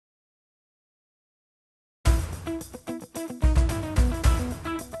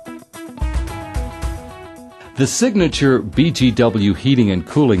The signature BGW heating and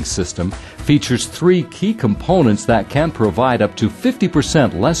cooling system features three key components that can provide up to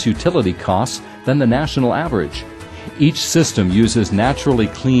 50% less utility costs than the national average. Each system uses naturally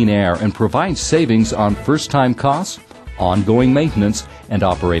clean air and provides savings on first-time costs, ongoing maintenance, and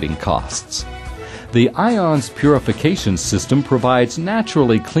operating costs. The IONS purification system provides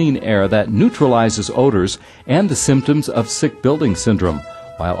naturally clean air that neutralizes odors and the symptoms of sick building syndrome,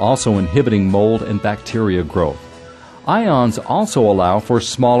 while also inhibiting mold and bacteria growth. IONS also allow for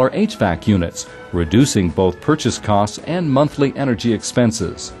smaller HVAC units, reducing both purchase costs and monthly energy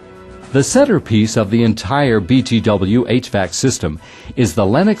expenses. The centerpiece of the entire BGW HVAC system is the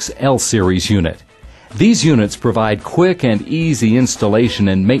Lennox L-Series unit. These units provide quick and easy installation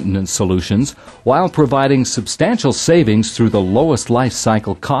and maintenance solutions while providing substantial savings through the lowest life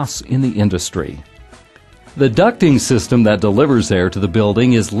cycle costs in the industry. The ducting system that delivers air to the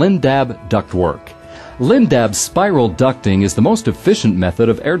building is Lindab ductwork. Lindab's spiral ducting is the most efficient method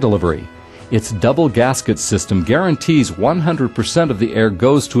of air delivery. Its double gasket system guarantees 100% of the air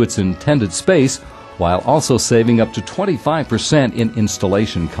goes to its intended space, while also saving up to 25% in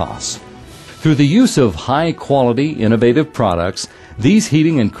installation costs. Through the use of high-quality, innovative products, these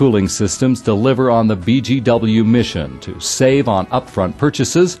heating and cooling systems deliver on the BGW mission to save on upfront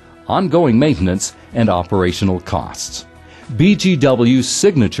purchases, ongoing maintenance, and operational costs. BGW's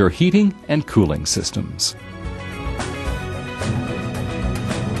signature heating and cooling systems.